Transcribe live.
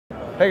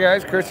Hey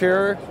guys, Chris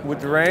here with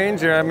the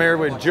range, and I'm here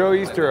with Joe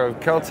Easter of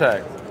Kel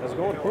Tec. How's it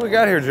going? What do we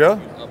got here, Joe?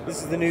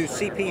 This is the new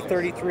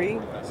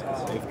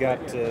CP33. We've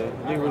got a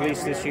new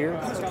release this year.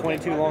 It's a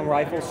 22 long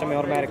rifle,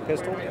 semi-automatic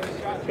pistol.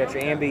 You've got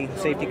your ambi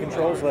safety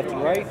controls left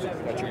and right.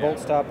 Got your bolt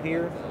stop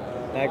here,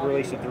 mag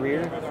release at the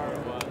rear.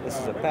 This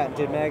is a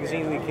patented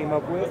magazine we came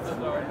up with.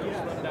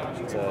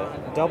 It's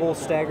a double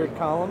staggered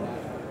column.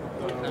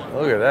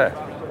 Look at that.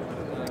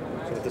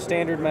 So with the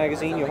standard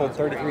magazine, you hold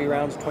 33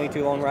 rounds,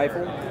 22 long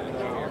rifle.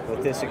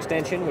 With this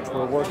extension, which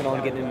we're working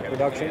on getting into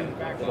production,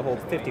 it'll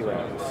hold 50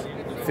 rounds.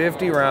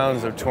 50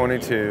 rounds of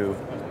 22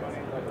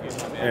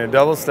 and a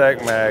double stack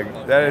mag.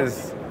 That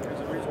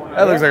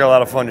looks like a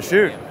lot of fun to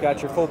shoot.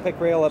 Got your full pick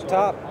rail up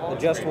top,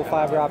 adjustable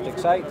fiber optic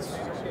sights.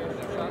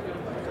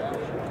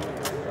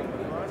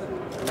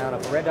 Mount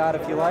up a red dot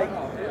if you like.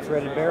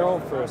 Threaded barrel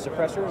for a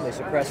suppressor, and they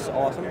suppress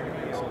awesome.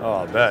 Oh,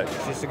 I bet.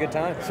 It's just a good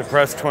time.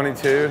 Suppress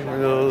 22 with a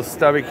little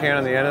stubby can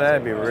on the end of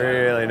that would be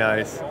really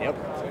nice. Yep.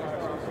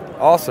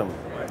 Awesome.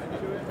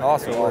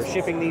 Awesome. So we're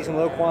shipping these in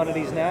low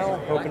quantities now,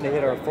 hoping to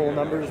hit our full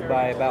numbers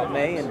by about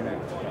May, and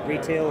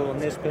retail on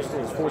this pistol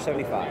is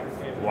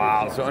 $475.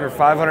 Wow, so under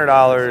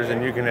 $500,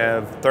 and you can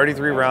have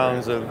 33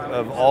 rounds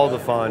of all the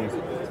fun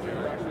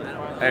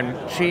and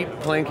cheap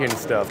plinking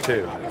stuff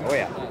too. Oh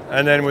yeah.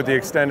 And then with the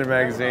extended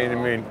magazine, I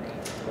mean,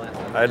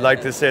 I'd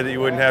like to say that you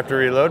wouldn't have to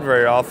reload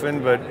very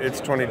often, but it's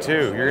 22.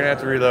 You're gonna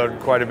have to reload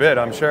quite a bit,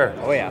 I'm sure.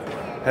 Oh yeah.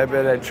 I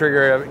bet that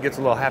trigger gets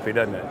a little happy,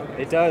 doesn't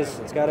it? It does.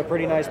 It's got a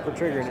pretty nice per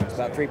trigger, and it's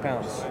about 3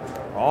 pounds.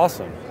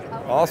 Awesome,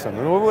 awesome.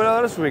 And what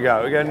else we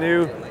got? We got a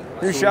new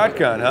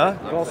shotgun, huh?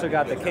 We've also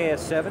got the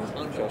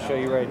KS7, which I'll show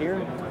you right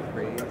here.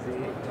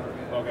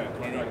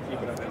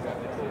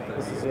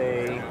 This is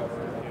a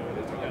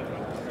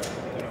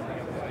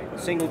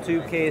single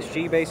tube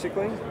KSG,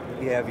 basically.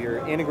 You have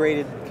your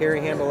integrated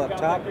carry handle up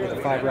top with a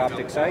fiber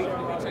optic sight.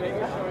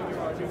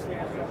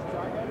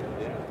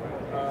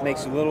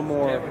 Makes it a little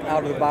more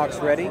out of the box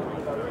ready.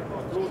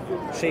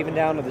 Shaving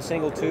down to the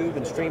single tube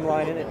and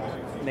streamlining it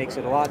makes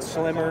it a lot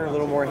slimmer, a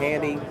little more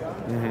handy,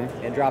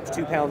 and drops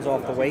 2 pounds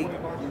off the weight.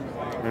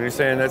 And you're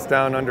saying that's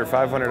down under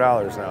 $500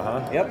 now,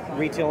 huh? Yep,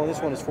 retail on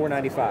this one is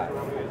 $495.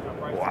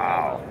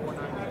 Wow.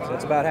 So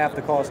that's about half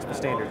the cost of a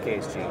standard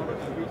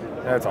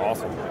KSG. That's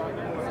awesome.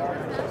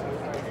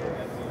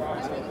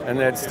 And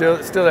that's still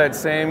that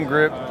same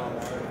grip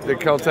that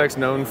Kel Tec's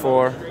known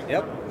for.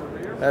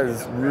 Yep. That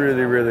is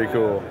really, really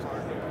cool.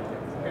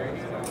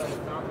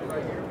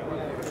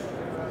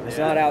 It's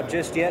not out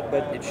just yet,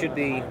 but it should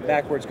be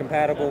backwards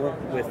compatible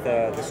with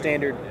the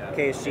standard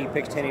KSG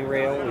Picatinny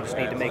rail. We just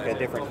need to make a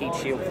different heat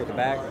shield for the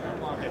back.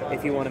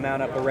 If you want to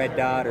mount up a red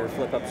dot or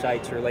flip up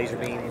sights or laser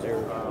beams or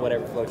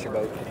whatever floats your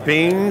boat.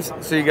 Beams,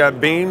 so you got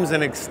beams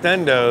and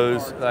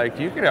extendos. Like,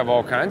 you could have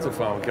all kinds of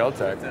fun with Kel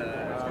Tec.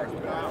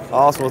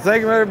 Awesome. Well,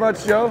 thank you very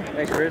much, Joe.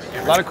 Thanks, Chris.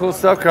 A lot of cool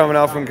stuff coming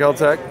out from Kel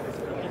Tec.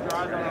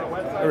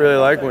 I really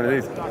like one of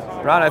these.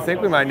 Ron, I think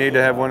we might need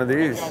to have one of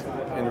these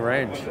in the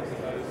range.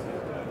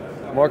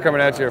 More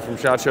coming at you from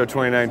SHOT Show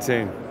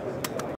 2019.